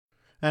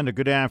And a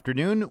good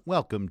afternoon.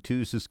 Welcome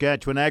to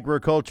Saskatchewan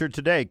Agriculture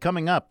Today.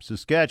 Coming up,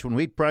 Saskatchewan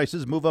wheat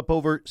prices move up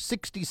over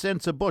 60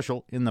 cents a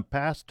bushel in the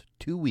past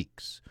 2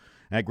 weeks.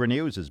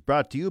 Agri-News is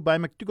brought to you by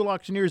McDougall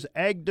Auctioneers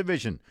Ag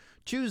Division.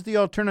 Choose the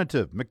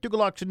alternative.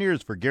 McDougall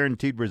Auctioneers for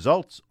guaranteed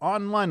results.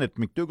 Online at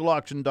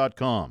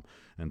mcdougallauction.com.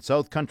 And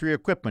South Country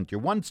Equipment,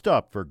 your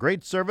one-stop for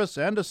great service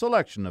and a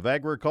selection of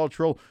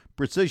agricultural,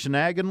 precision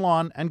ag and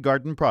lawn and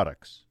garden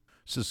products.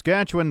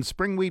 Saskatchewan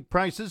spring wheat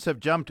prices have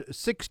jumped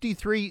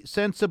 63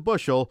 cents a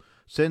bushel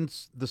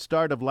since the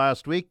start of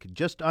last week,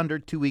 just under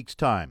 2 weeks'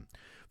 time.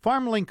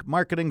 FarmLink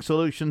Marketing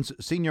Solutions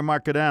Senior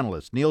Market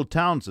Analyst Neil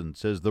Townsend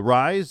says the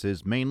rise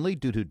is mainly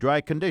due to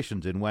dry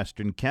conditions in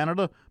Western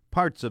Canada,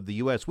 parts of the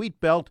U.S. wheat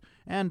belt,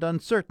 and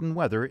uncertain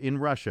weather in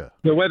Russia.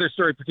 The weather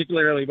story,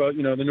 particularly about,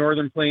 the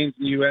northern plains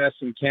in the U.S.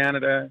 and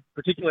Canada,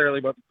 particularly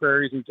about the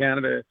prairies in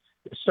Canada,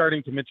 is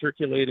starting to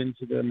matriculate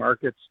into the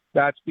markets.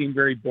 That's been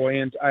very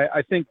buoyant.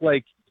 I think,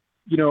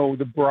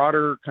 the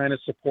broader kind of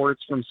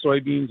supports from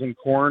soybeans and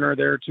corn are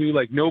there too.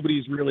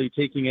 Nobody's really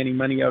taking any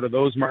money out of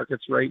those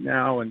markets right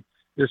now. And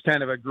there's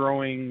kind of a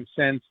growing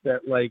sense that,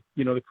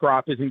 the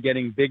crop isn't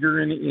getting bigger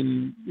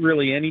in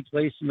really any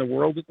place in the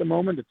world at the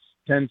moment. It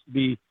seems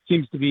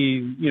to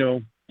be,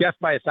 death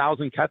by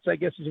 1,000 cuts, I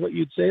guess is what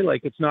you'd say.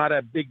 It's not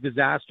a big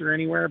disaster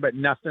anywhere, but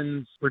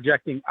nothing's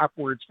projecting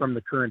upwards from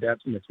the current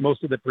estimates.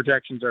 Most of the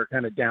projections are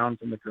kind of down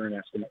from the current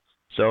estimates.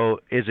 So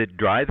is it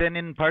dry then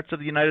in parts of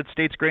the United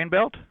States grain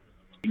belt?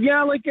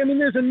 Yeah,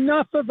 there's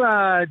enough of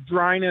a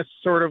dryness,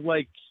 sort of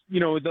like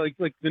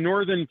the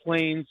northern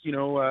plains,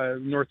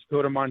 North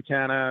Dakota,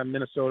 Montana,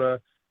 Minnesota,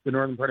 the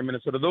northern part of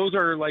Minnesota. Those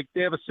are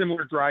they have a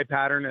similar dry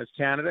pattern as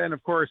Canada. And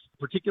of course,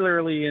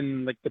 particularly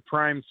in the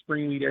prime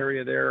spring wheat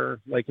area there,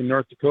 in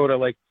North Dakota,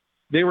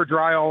 they were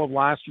dry all of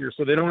last year.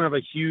 So they don't have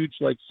a huge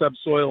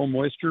subsoil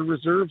moisture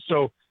reserve.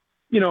 So,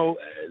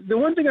 the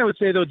one thing I would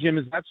say though, Jim,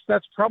 is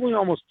that's probably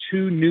almost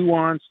too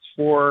nuanced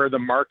for the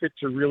market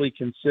to really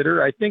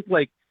consider. I think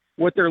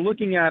what they're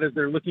looking at is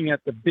they're looking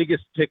at the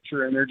biggest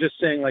picture, and they're just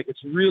saying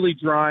it's really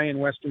dry in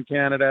Western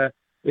Canada.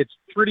 It's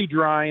pretty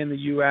dry in the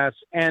U.S.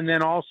 And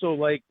then also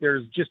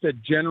there's just a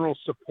general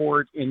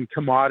support in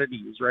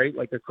commodities, right?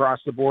 Across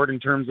the board in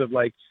terms of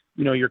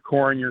your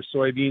corn, your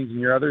soybeans and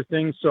your other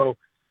things. So,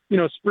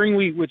 spring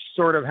wheat, which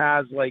sort of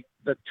has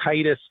the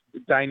tightest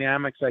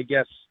dynamics, I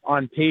guess,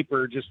 on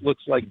paper, just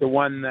looks like the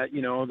one that,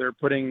 they're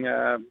putting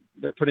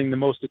the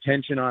most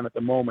attention on at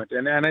the moment.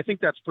 And I think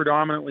that's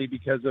predominantly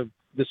because of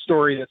the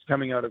story that's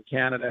coming out of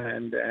Canada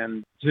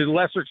and to a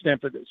lesser extent,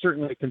 but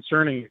certainly a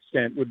concerning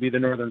extent, would be the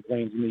northern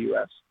plains in the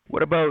U.S.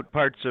 What about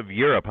parts of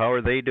Europe? How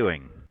are they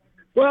doing?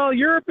 Well,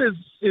 Europe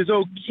is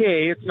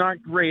okay. It's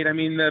not great.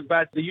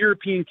 But the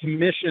European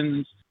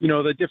Commission's,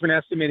 the different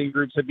estimating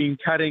groups have been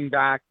cutting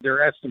back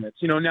their estimates.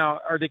 Now,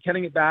 are they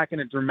cutting it back in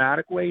a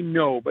dramatic way?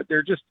 No, but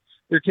they're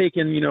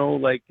taking,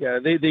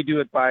 they do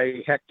it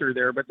by hectare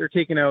there, but they're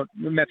taking out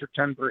metric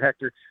ton per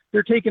hectare.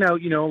 They're taking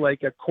out,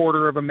 a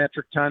quarter of a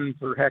metric ton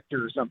per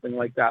hectare or something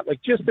like that.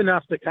 Just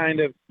enough to kind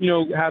of,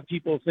 have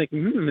people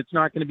thinking, it's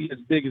not going to be as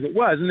big as it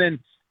was. And then,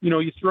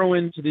 you throw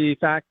into the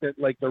fact that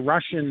the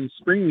Russian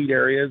spring wheat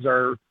areas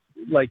are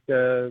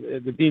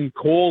the being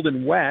cold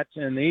and wet,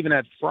 and they even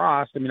had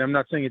frost. I'm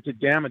not saying it did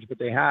damage, but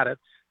they had it.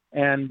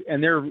 And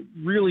they're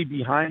really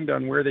behind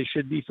on where they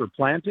should be for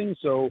planting.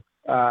 So,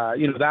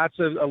 that's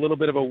a little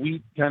bit of a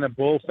wheat kind of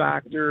bull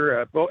factor.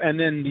 And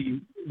then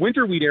the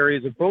winter wheat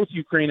areas of both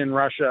Ukraine and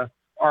Russia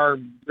are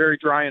very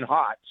dry and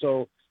hot.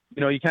 So,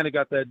 you kind of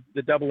got the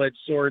double-edged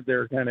sword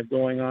there kind of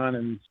going on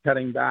and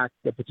cutting back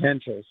the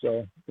potential.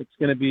 So it's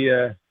going to be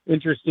a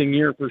interesting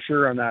year for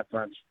sure on that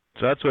front.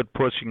 So that's what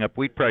pushing up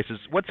wheat prices.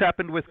 What's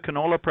happened with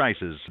canola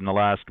prices in the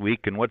last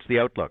week, and what's the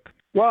outlook?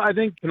 Well, I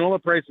think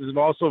canola prices have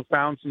also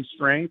found some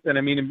strength. And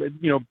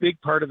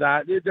big part of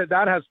that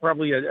has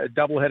probably a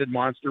double-headed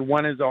monster.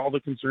 One is all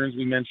the concerns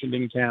we mentioned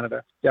in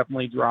Canada,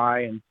 definitely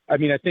dry. And I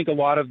think a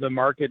lot of the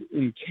market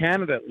in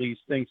Canada at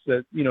least thinks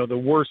that,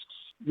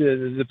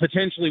 the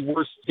potentially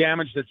worst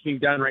damage that's being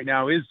done right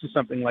now is to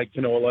something like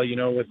canola,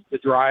 with the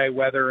dry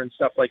weather and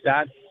stuff like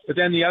that. But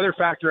then the other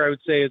factor I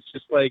would say is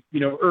just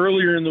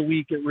earlier in the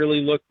week, it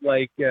really looked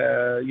like,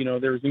 there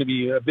was going to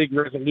be a big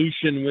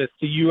resolution with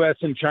the U.S.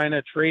 and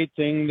China trade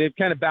thing. They've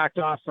kind of backed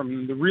off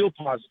from the real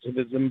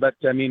positivism. But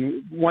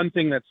one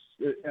thing that's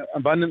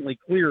abundantly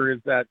clear is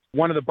that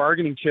one of the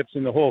bargaining chips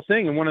in the whole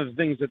thing, and one of the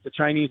things that the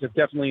Chinese have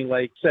definitely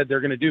said they're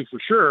going to do for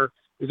sure,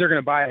 is they're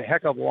going to buy a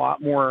heck of a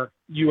lot more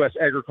U.S.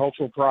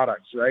 agricultural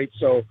products, right?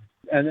 So,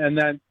 and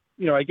then,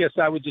 I guess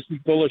that would just be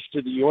bullish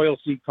to the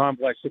oilseed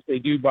complex if they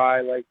do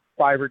buy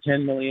 5 or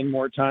 10 million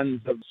more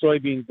tons of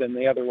soybeans than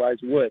they otherwise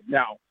would.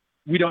 Now,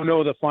 we don't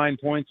know the fine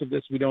points of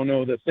this. We don't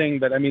know the thing,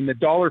 but the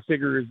dollar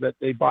figure is that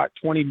they bought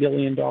 $20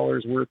 billion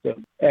worth of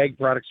ag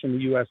products from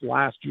the U.S.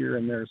 last year,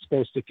 and they're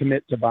supposed to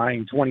commit to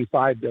buying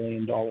 $25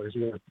 billion worth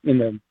in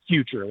the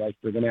future,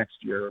 for the next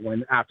year,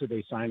 after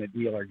they sign a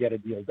deal or get a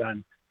deal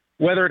done.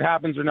 Whether it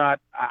happens or not,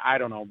 I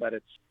don't know, but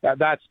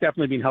that's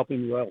definitely been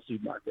helping the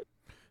oilseed market.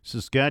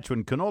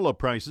 Saskatchewan canola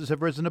prices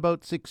have risen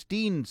about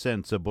 16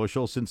 cents a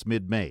bushel since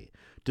mid-May.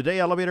 Today,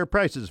 elevator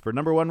prices for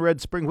number 1 red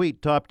spring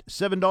wheat topped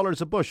 $7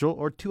 a bushel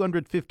or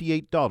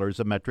 $258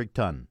 a metric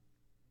ton.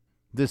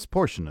 This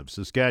portion of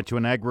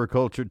Saskatchewan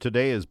Agriculture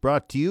Today is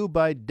brought to you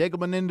by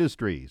Degelman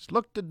Industries.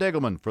 Look to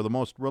Degelman for the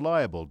most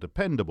reliable,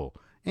 dependable,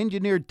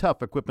 engineered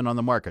tough equipment on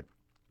the market.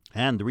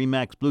 And the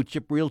RE/MAX Blue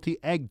Chip Realty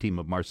Ag Team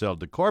of Marcel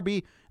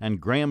DeCorby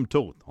and Graham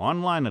Toth.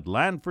 Online at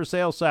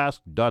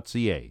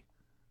landforsalesask.ca.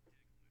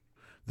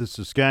 The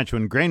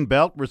Saskatchewan grain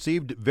belt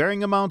received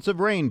varying amounts of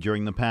rain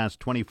during the past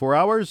 24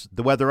 hours.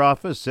 The Weather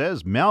Office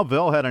says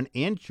Melville had an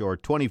inch or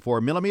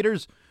 24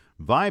 millimeters,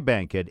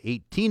 Vibank had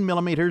 18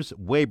 millimeters,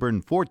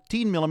 Weyburn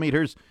 14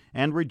 millimeters,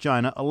 and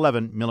Regina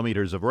 11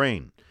 millimeters of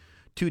rain.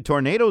 2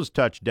 tornadoes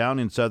touched down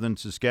in southern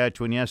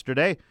Saskatchewan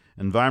yesterday.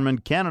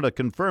 Environment Canada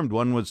confirmed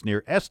one was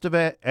near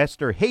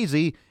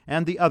Esterhazy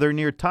and the other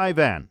near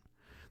Taiwan.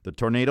 The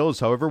tornadoes,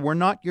 however, were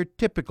not your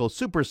typical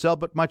supercell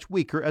but much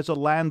weaker as a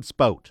land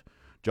spout.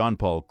 John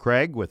Paul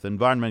Craig with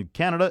Environment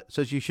Canada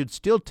says you should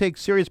still take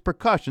serious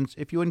precautions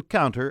if you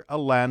encounter a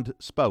land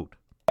spout.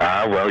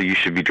 Well, you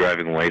should be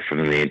driving away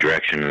from the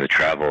direction and the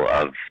travel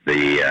of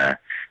the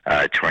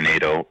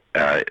tornado.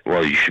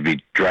 Well, you should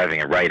be driving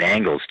at right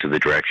angles to the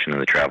direction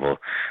and the travel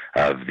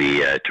of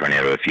the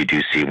tornado if you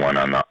do see one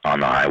on the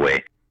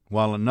highway.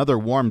 While another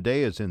warm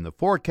day is in the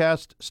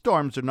forecast,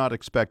 storms are not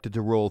expected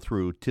to roll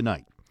through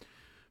tonight.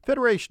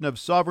 Federation of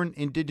Sovereign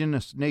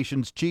Indigenous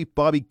Nations Chief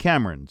Bobby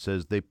Cameron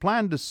says they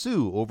plan to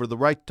sue over the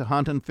right to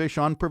hunt and fish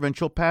on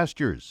provincial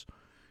pastures.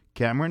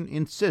 Cameron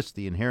insists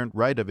the inherent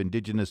right of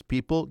Indigenous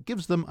people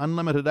gives them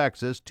unlimited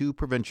access to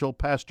provincial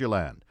pasture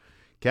land.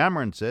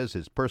 Cameron says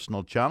his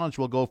personal challenge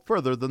will go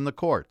further than the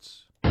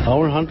courts.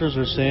 Our hunters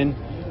are saying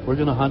we're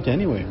going to hunt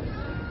anyway.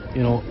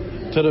 To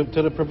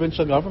the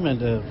provincial government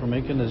for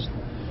making this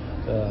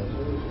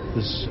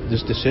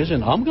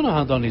decision. I'm going to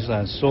hunt on these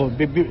lands, so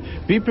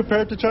be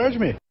prepared to charge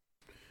me.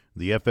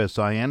 The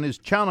FSIN is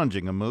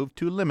challenging a move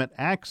to limit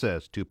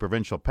access to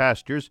provincial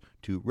pastures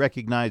to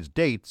recognized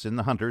dates in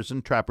the Hunters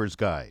and Trappers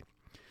Guide.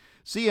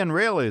 CN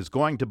Rail is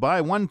going to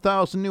buy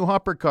 1,000 new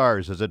hopper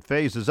cars as it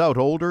phases out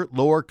older,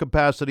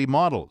 lower-capacity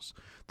models.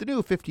 The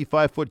new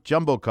 55-foot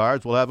jumbo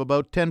cars will have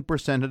about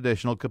 10%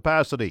 additional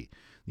capacity.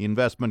 The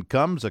investment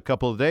comes a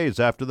couple of days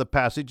after the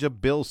passage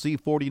of Bill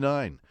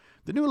C-49.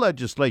 The new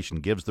legislation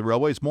gives the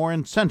railways more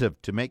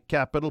incentive to make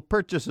capital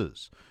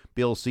purchases.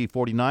 Bill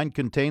C-49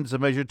 contains a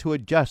measure to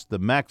adjust the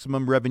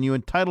maximum revenue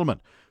entitlement,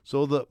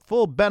 so the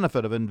full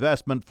benefit of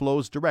investment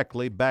flows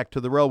directly back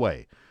to the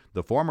railway.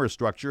 The former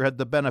structure had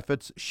the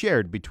benefits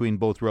shared between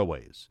both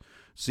railways.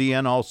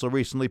 CN also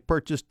recently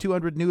purchased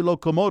 200 new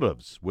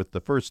locomotives, with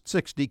the first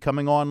 60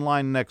 coming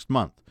online next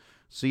month.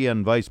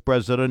 CN Vice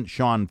President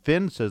Sean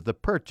Finn says the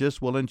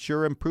purchase will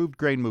ensure improved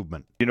grain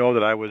movement. You know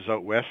that I was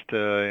out west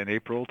in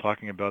April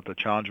talking about the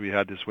challenge we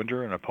had this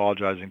winter and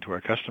apologizing to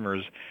our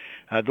customers.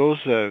 Those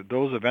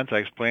events I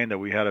explained that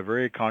we had a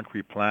very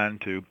concrete plan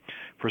to,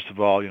 first of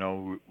all,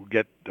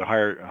 get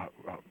the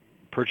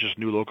purchase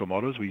new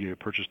locomotives. We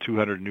purchased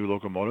 200 new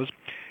locomotives,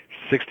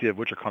 60 of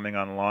which are coming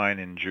online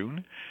in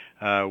June.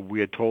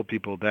 We had told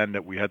people then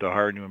that we had to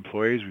hire new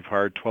employees. We've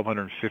hired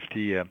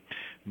 1,250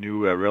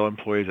 new rail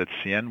employees at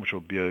CN, which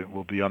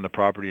will be on the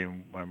property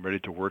and ready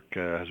to work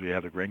as we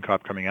have the grain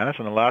crop coming at us.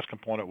 And the last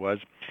component was,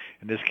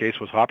 in this case,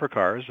 was hopper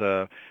cars.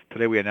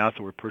 Today we announced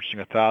that we're purchasing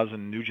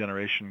 1,000 new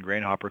generation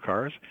grain hopper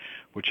cars,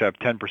 which have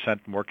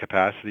 10% more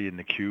capacity in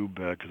the cube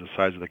because of the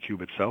size of the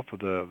cube itself of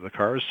the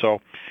cars. So,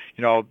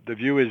 the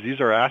view is these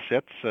are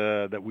assets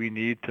that we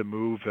need to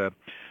move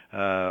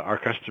our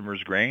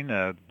customers' grain,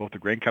 both the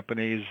grain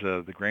companies,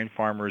 the grain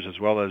farmers, as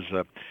well as,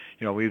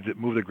 we've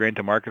moved the grain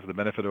to market for the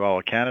benefit of all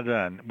of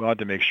Canada, and we wanted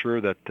to make sure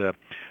that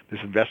this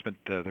investment,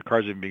 the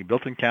cars are being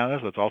built in Canada,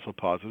 so that's also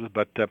positive.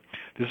 But this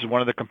is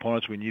one of the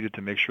components we needed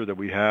to make sure that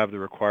we have the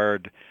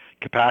required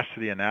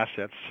capacity and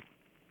assets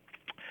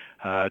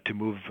to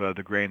move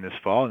the grain this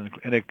fall, and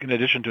in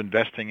addition to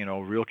investing,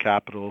 real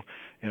capital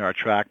in our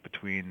track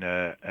between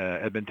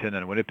Edmonton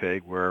and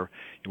Winnipeg, where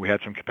we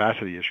had some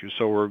capacity issues.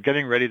 So we're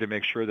getting ready to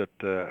make sure that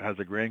as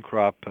the grain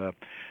crop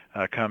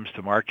comes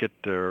to market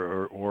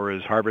or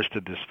is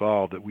harvested this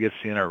fall, that we at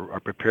CN are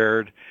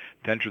prepared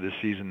to enter this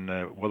season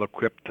well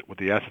equipped with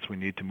the assets we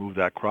need to move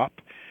that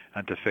crop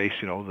and to face,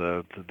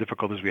 the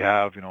difficulties we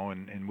have,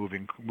 in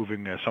moving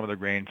some of the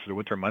grain through the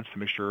winter months to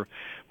make sure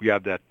we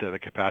have the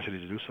capacity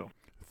to do so.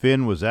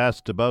 Finn was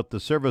asked about the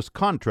service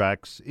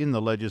contracts in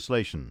the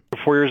legislation. For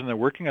 4 years in the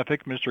working, I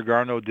think Mr.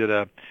 Garneau did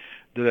a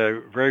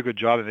very good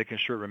job of making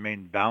sure it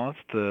remained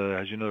balanced.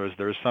 As you know,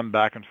 there was some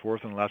back and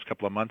forth in the last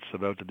couple of months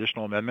about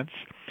additional amendments,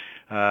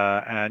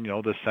 and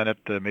the Senate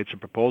made some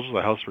proposals.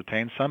 The House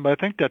retained some, but I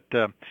think that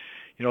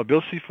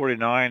Bill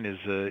C-49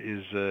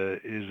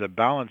 is a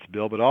balanced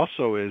bill, but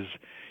also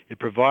it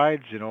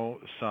provides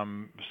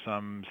some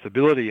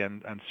stability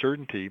and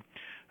certainty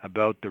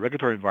about the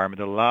regulatory environment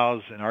that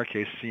allows, in our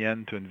case,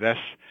 CN to invest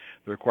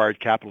the required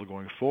capital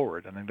going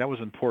forward. I think that was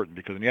important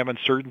because when you have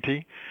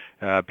uncertainty,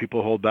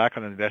 people hold back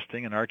on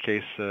investing. In our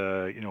case,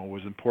 it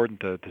was important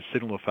to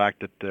signal the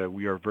fact that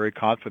we are very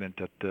confident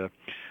that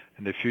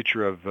the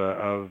future of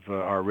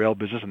our rail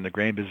business and the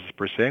grain business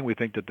per se. And we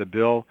think that the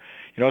bill,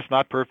 it's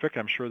not perfect.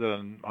 I'm sure that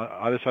on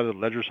either side of the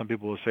ledger, some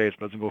people will say it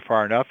doesn't go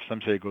far enough.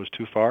 Some say it goes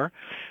too far.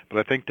 But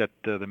I think that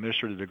the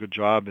minister did a good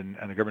job and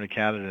the government of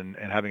Canada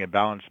in having a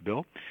balanced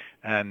bill.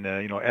 And,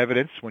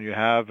 evidence when you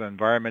have an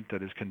environment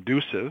that is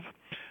conducive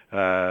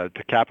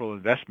to capital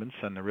investments,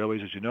 and the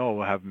railways, as you know,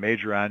 will have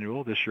major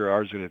annual. This year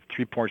ours is going to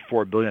have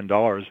 $3.4 billion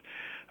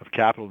of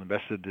capital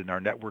invested in our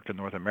network in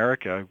North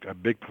America. A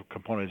big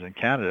component is in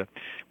Canada.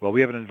 Well,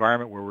 we have an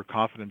environment where we're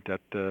confident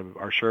that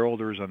our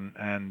shareholders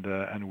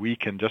and we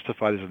can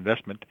justify this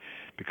investment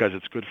because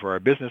it's good for our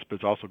business, but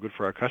it's also good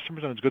for our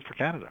customers and it's good for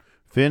Canada.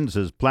 Finn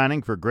says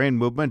planning for grain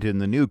movement in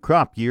the new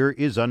crop year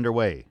is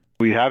underway.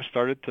 We have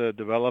started to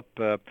develop,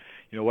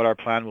 what our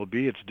plan will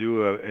be. It's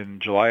due in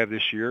July of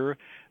this year,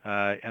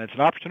 and it's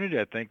an opportunity.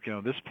 I think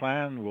this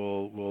plan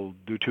will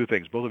do two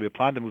things. Both will be a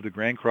plan to move the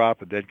grain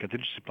crop, and then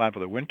contingency plan for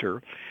the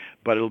winter.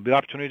 But it'll be an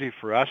opportunity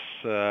for us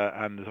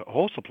and the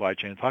whole supply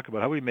chain to talk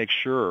about how we make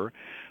sure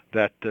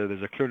that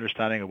there's a clear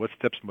understanding of what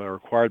steps are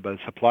required by the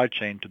supply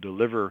chain to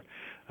deliver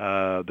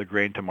the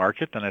grain to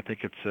market. And I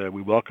think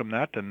we welcome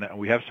that, and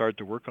we have started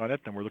to work on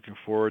it, and we're looking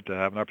forward to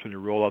have an opportunity to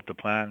roll out the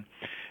plan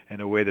in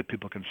a way that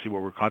people can see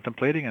what we're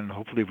contemplating, and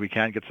hopefully if we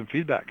can get some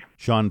feedback.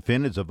 Sean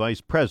Finn is a vice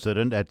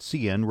president at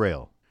CN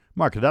Rail.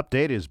 Market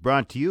Update is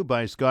brought to you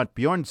by Scott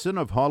Bjornson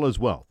of Hall's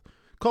Wealth.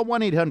 Call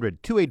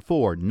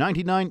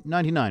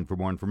 1-800-284-9999 for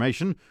more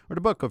information or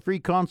to book a free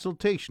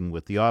consultation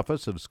with the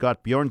office of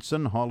Scott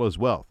Bjornson, Hall's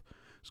Wealth.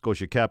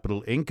 Scotia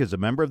Capital Inc. is a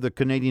member of the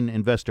Canadian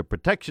Investor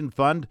Protection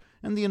Fund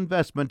and the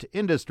Investment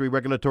Industry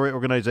Regulatory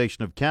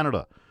Organization of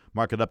Canada.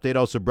 Market Update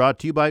also brought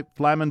to you by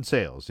Flaman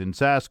Sales in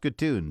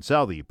Saskatoon,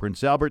 Southey,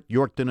 Prince Albert,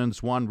 Yorkton, and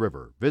Swan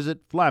River.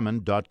 Visit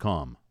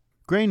flaman.com.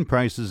 Grain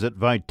prices at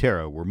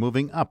Viterra were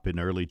moving up in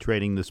early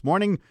trading this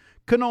morning.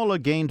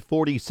 Canola gained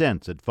 40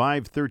 cents at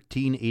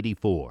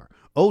 $5.1384.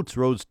 Oats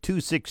rose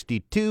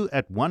 $2.62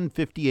 at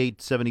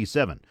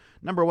 $1.5877.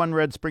 Number 1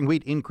 red spring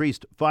wheat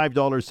increased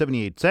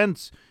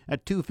 $5.78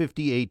 at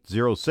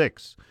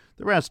 $2.5806.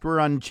 The rest were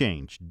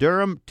unchanged.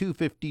 Durham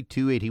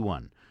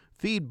 $2.5281.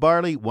 Feed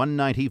barley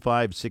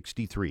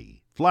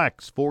 $1.9563.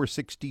 Flax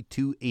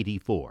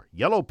 $4.6284.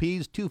 Yellow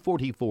peas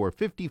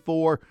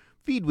 $2.4454.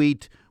 Feed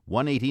wheat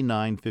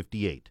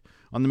 $1.8958.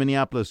 On the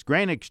Minneapolis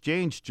Grain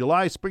Exchange,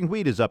 July spring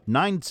wheat is up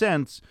 9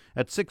 cents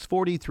at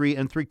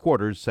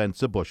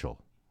 $6.43 a bushel.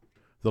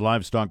 The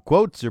livestock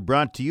quotes are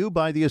brought to you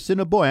by the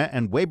Assiniboia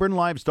and Weyburn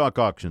Livestock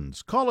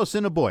Auctions. Call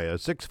Assiniboia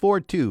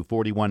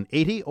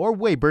 642-4180 or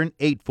Weyburn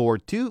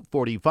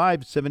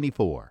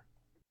 842-4574.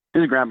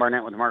 This is Grant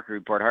Barnett with the Market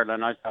Report. Heartland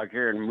Livestock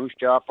here in Moose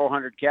Jaw.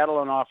 400 cattle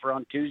on offer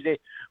on Tuesday.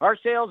 Our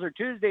sales are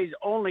Tuesdays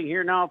only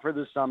here now for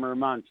the summer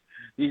months.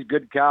 These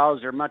good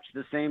cows are much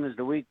the same as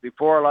the week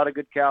before. A lot of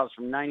good cows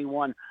from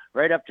 91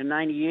 right up to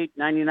 98,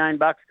 99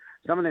 bucks.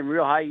 Some of them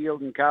real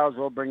high-yielding cows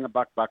will bring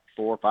 $1,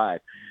 $4.05.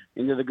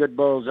 Into the good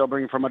bulls, they'll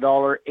bring from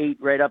 $1.08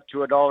 right up to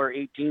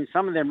 $1.18.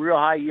 Some of them real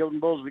high-yielding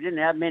bulls, we didn't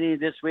have many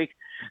this week.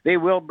 They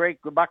will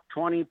break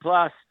 $1.20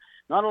 plus.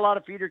 Not a lot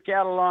of feeder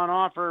cattle on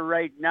offer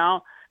right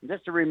now.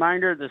 Just a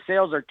reminder, the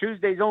sales are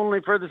Tuesdays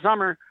only for the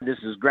summer. This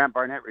is Grant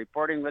Barnett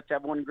reporting. Let's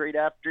have one great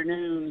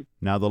afternoon.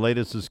 Now the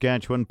latest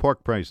Saskatchewan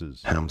pork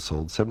prices. Ham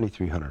sold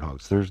 7,300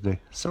 hogs Thursday,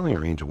 selling a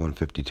range of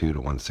 152 to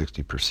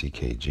 160 per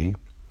ckg.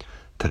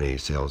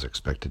 Today's sales are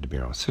expected to be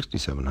around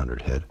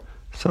 6,700 head,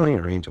 selling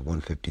a range of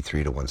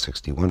 153 to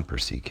 161 per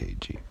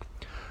ckg.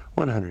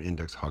 100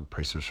 index hog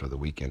prices for the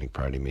week ending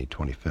Friday, May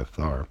 25th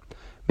are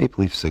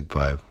Maple Leaf Sig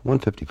 5,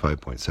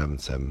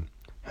 155.77,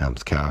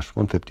 Hams Cash,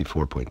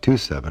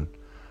 154.27,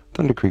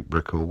 Thunder Creek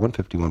Brickle,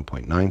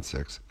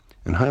 151.96,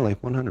 and High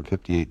Life,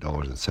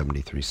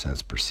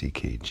 $158.73 per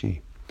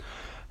ckg.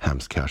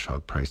 Hams Cash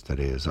hog price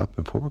today is up,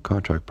 and forward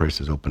contract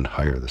prices opened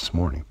higher this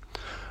morning.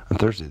 On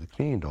Thursday, the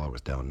Canadian dollar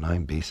was down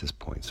 9 basis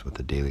points with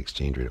the daily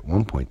exchange rate at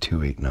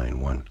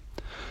 1.2891.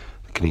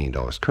 The Canadian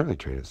dollar is currently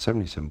trading at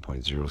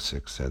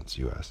 77.06 cents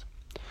U.S.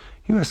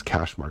 U.S.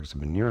 cash markets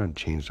have been near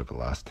unchanged over the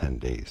last 10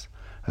 days,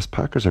 as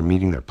packers are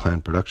meeting their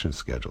planned production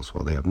schedules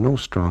while they have no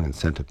strong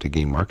incentive to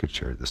gain market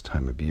share at this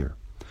time of year.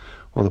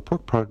 While the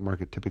pork product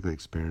market typically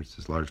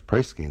experiences large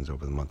price gains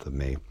over the month of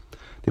May,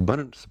 the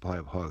abundant supply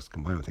of hogs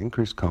combined with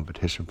increased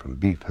competition from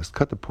beef has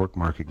cut the pork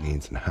market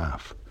gains in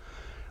half.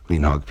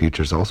 Lean hog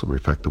futures also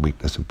reflect the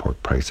weakness in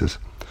pork prices,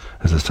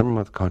 as the summer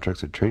month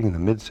contracts are trading in the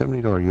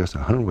mid-$70 U.S.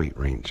 100-weight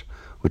range,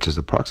 which is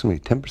approximately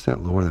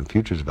 10% lower than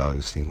futures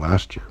values seen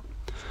last year.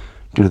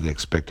 Due to the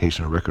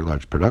expectation of record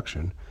large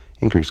production,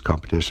 increased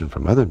competition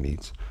from other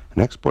meats,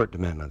 and export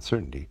demand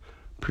uncertainty,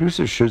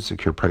 producers should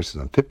secure prices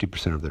on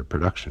 50% of their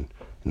production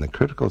in the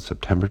critical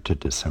September to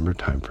December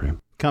timeframe.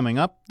 Coming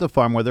up, the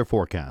farm weather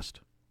forecast.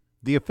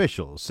 The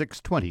official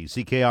 620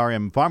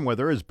 CKRM farm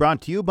weather is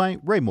brought to you by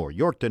Raymore,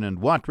 Yorkton, and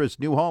Watrous,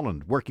 New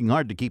Holland, working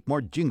hard to keep more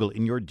jingle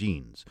in your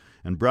jeans.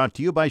 And brought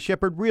to you by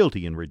Shepherd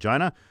Realty in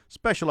Regina,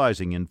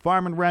 specializing in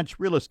farm and ranch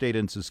real estate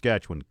in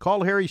Saskatchewan.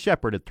 Call Harry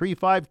Shepherd at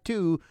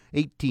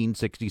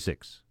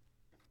 352-1866.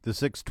 The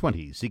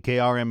 6:20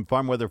 CKRM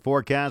Farm Weather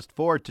Forecast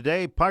for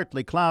today: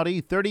 partly cloudy,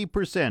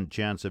 30%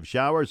 chance of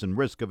showers and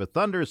risk of a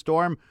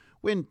thunderstorm.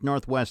 Wind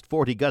northwest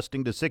 40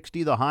 gusting to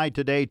 60. The high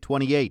today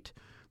 28.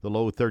 The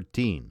low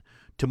 13.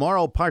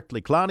 Tomorrow partly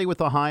cloudy with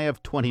a high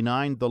of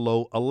 29. The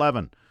low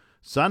 11.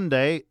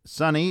 Sunday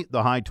sunny.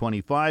 The high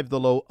 25. The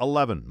low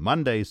 11.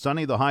 Monday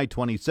sunny. The high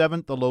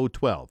 27. The low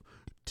 12.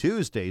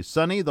 Tuesday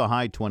sunny. The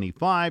high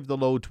 25. The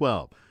low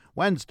 12.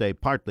 Wednesday,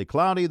 partly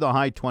cloudy, the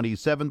high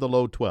 27, the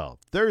low 12.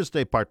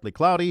 Thursday, partly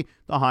cloudy,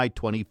 the high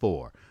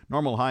 24.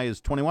 Normal high is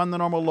 21, the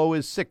normal low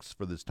is 6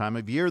 for this time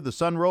of year. The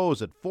sun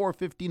rose at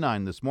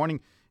 4:59 this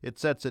morning. It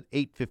sets at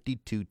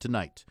 8:52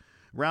 tonight.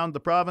 Around the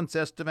province,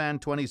 Estevan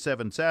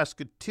 27,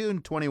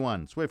 Saskatoon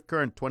 21, Swift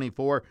Current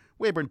 24,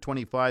 Weyburn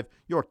 25,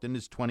 Yorkton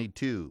is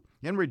 22.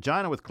 In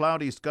Regina with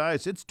cloudy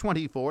skies, it's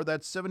 24,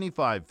 that's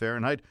 75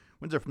 Fahrenheit.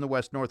 Winds are from the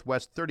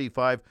west-northwest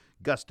 35,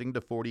 gusting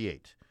to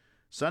 48.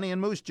 Sunny in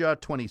Moose Jaw,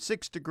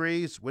 26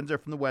 degrees. Winds are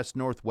from the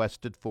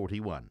west-northwest at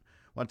 41.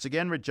 Once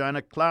again,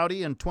 Regina,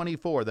 cloudy and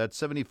 24. That's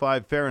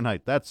 75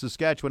 Fahrenheit. That's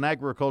Saskatchewan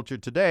Agriculture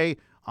Today.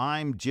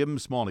 I'm Jim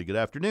Smalley. Good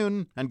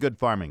afternoon and good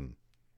farming.